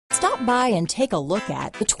Stop by and take a look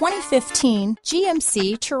at the 2015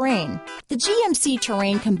 GMC Terrain. The GMC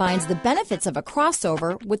Terrain combines the benefits of a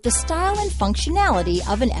crossover with the style and functionality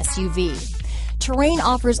of an SUV. Terrain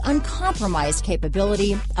offers uncompromised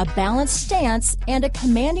capability, a balanced stance, and a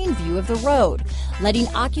commanding view of the road, letting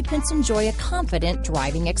occupants enjoy a confident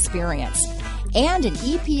driving experience. And an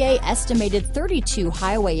EPA estimated 32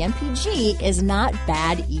 highway MPG is not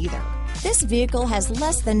bad either. This vehicle has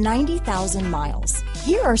less than 90,000 miles.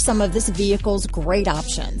 Here are some of this vehicle's great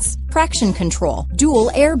options: traction control,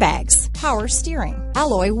 dual airbags, power steering,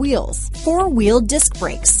 alloy wheels, four-wheel disc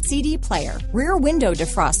brakes, CD player, rear window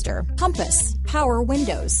defroster, compass, power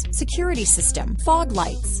windows, security system, fog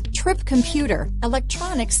lights, trip computer,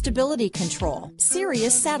 electronic stability control,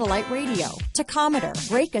 Sirius satellite radio, tachometer,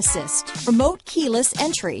 brake assist, remote keyless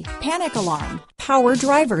entry, panic alarm, power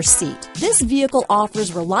driver's seat. This vehicle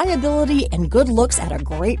offers reliability and good looks at a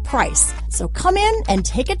great price. So come in and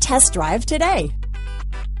take a test drive today.